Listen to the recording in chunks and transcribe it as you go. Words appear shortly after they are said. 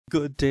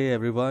Good day,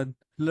 everyone.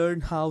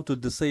 Learn how to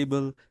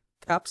disable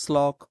caps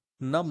lock,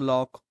 num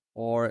lock,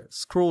 or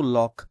scroll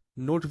lock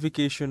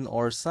notification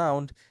or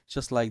sound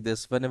just like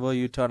this. Whenever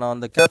you turn on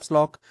the caps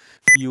lock,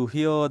 you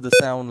hear the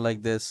sound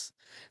like this.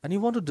 And you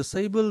want to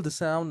disable the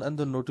sound and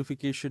the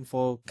notification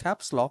for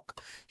caps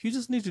lock, you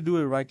just need to do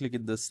a right click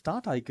in the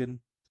start icon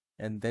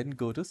and then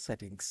go to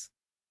settings.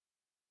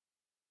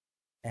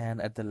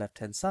 And at the left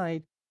hand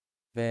side,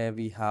 where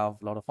we have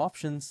a lot of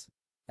options,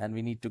 and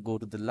we need to go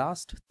to the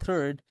last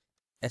third,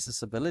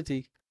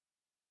 accessibility,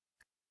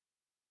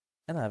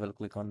 and I will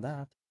click on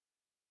that.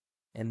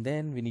 And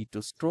then we need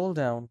to scroll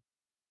down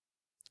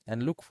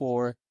and look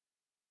for,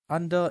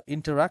 under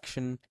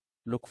interaction,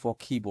 look for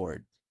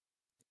keyboard.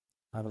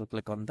 I will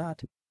click on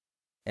that.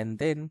 And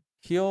then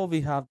here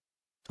we have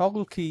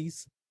toggle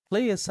keys.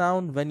 Play a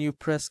sound when you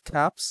press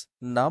caps,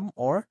 num,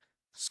 or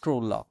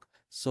scroll lock.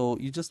 So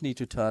you just need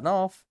to turn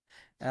off.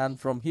 And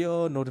from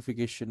here,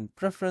 notification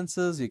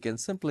preferences, you can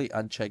simply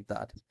uncheck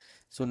that.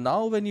 So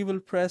now when you will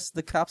press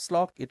the caps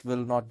lock, it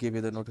will not give you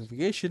the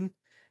notification,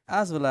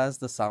 as well as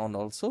the sound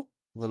also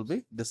will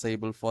be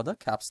disabled for the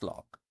caps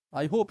lock.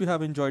 I hope you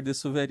have enjoyed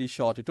this very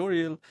short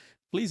tutorial.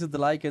 Please hit the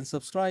like and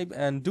subscribe,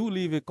 and do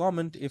leave a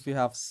comment if you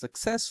have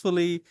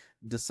successfully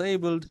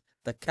disabled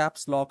the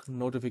caps lock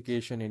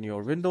notification in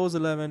your Windows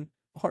 11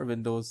 or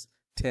Windows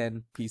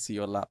 10 PC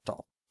or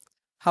laptop.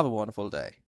 Have a wonderful day.